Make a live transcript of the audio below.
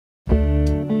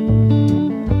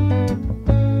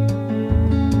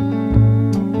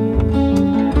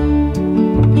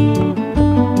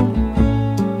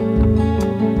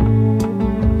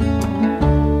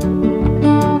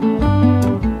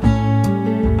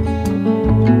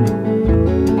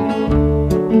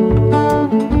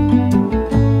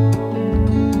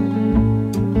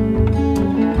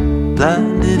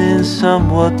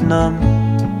somewhat numb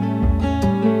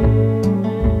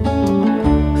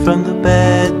from the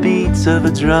bad beats of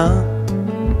a drum.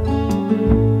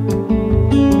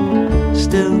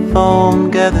 Still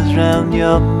foam gathers round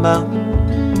your mouth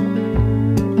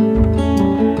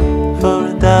for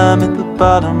a dime at the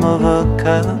bottom of a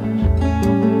couch.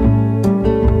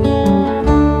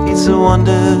 It's a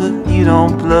wonder you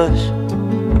don't blush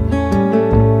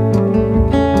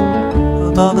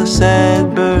of all the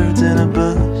sad birds in a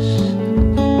bush.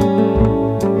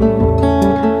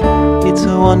 It's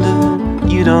a wonder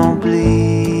you don't bleed.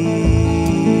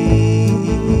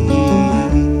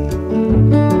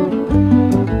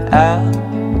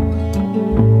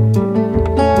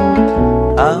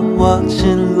 I'm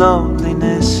watching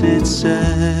loneliness itself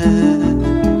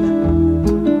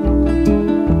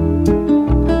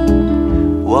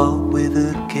walk with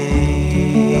a cane,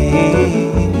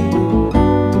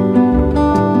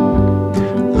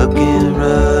 looking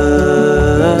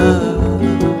rough,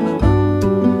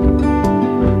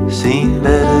 seen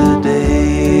better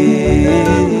days,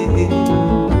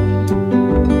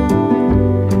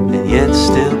 and yet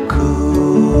still cool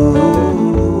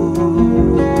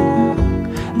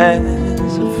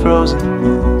as a frozen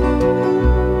moon,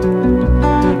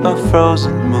 a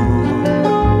frozen moon,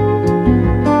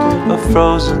 a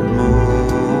frozen moon.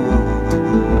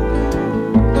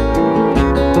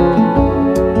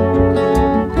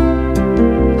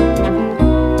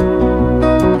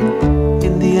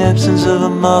 In the absence of a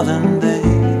modern day,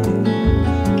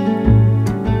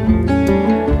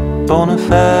 bona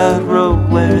fide road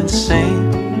we're insane.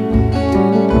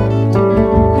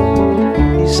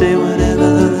 You say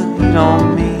whatever you don't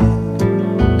mean.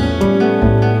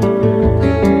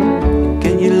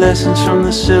 Get your lessons from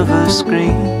the silver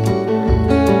screen.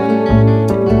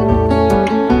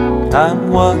 I'm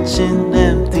watching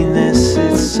emptiness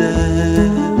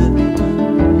itself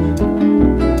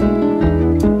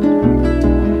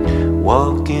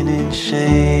walking in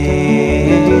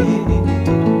shame,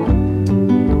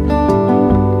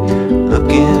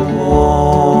 looking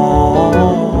warm,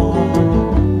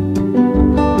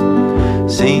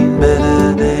 seen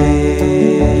better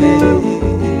days,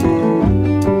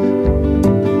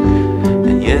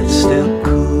 and yet still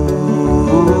cool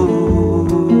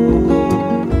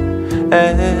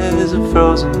as a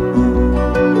frozen moon,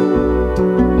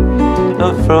 a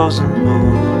frozen moon,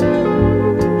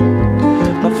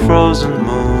 a frozen moon.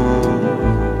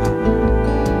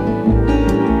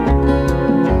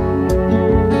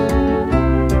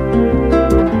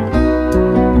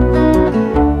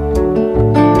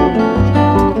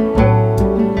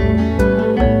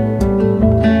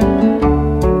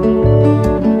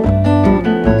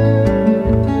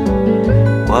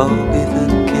 Walk with a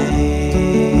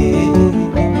cane,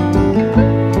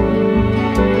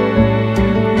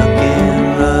 looking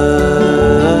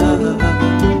rough,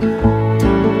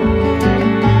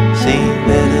 seen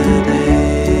better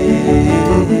days,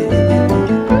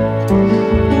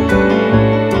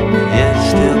 yet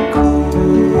still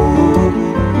cool,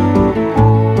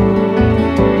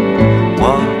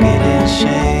 walking in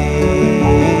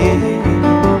shame,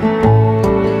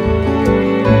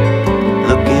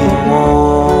 looking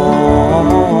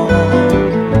warm,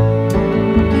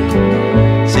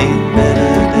 seen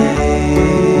better days,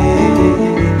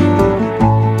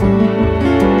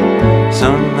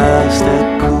 somehow still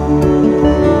cool,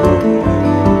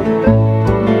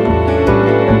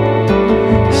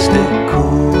 still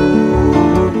cool.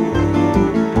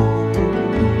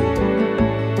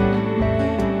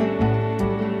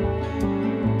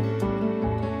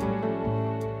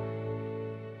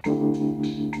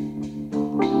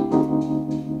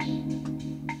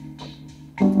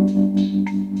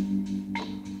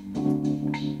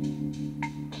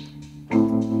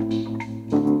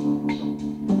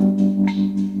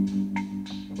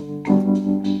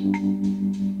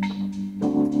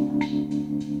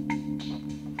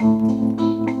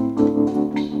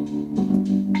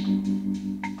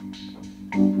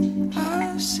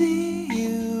 I see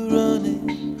you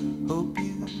running, hope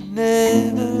you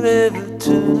never ever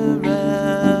turn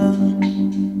around.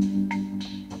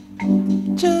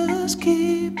 Just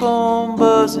keep on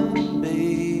buzzing,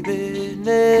 baby,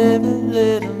 never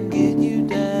let them get you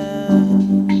down.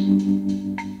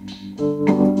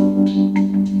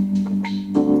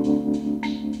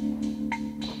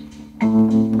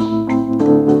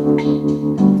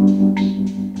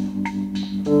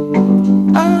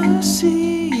 I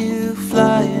see you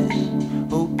flying,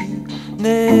 hope you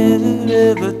never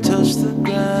ever touch the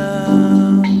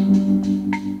ground.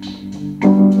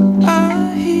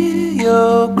 I hear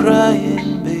you're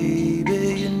crying,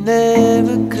 baby, you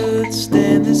never could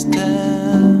stand this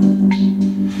town.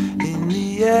 In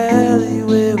the alley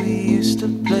where we used to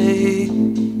play.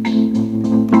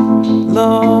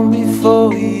 Long